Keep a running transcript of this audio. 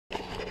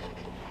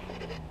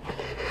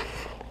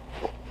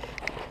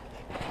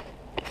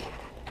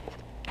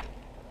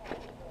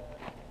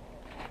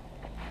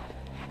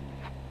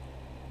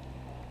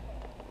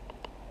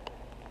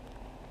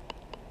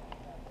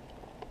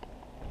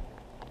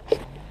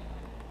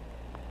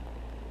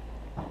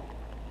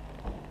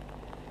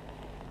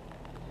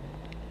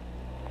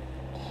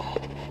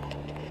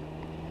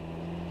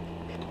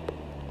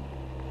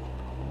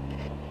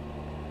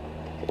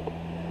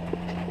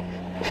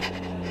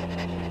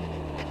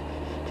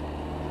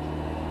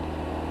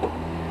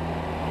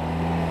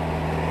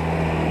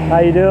How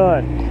you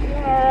doing? Doing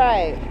all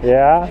right.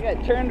 Yeah? I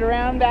got turned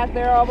around back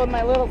there all by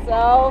my little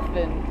self,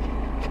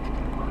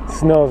 and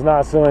Snow's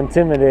not so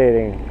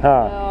intimidating,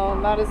 huh? no,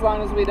 not as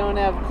long as we don't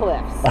have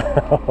cliffs.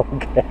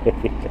 Okay.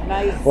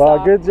 Nice. Well,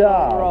 soft good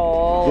job.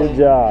 roll, Good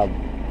job.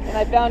 And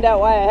I found out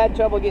why I had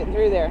trouble getting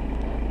through there.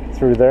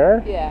 Through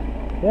there? Yeah.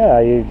 Yeah,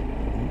 you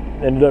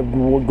ended up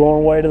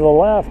going way to the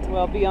left.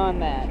 Well,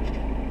 beyond that,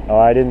 Oh,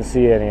 I didn't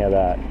see any of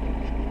that.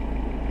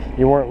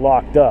 You weren't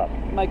locked up.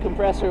 my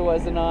compressor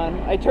wasn't on.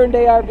 I turned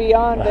ARB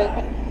on, but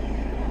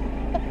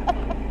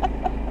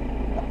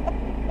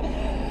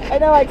I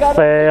know I got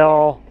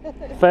Fail.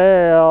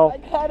 Fail. I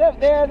got up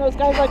there, and those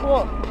guys like,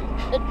 well,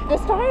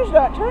 this tire's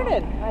not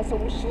turning. And I said,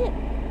 well, shit,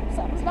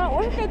 something's not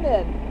working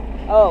then.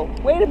 Oh,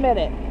 wait a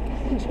minute.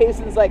 And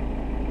Jason's like,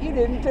 you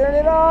didn't turn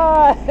it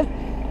on.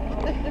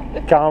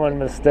 Common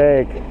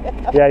mistake.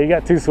 Yeah, you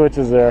got two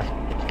switches there.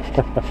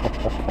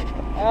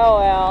 Oh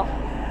well.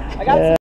 I got some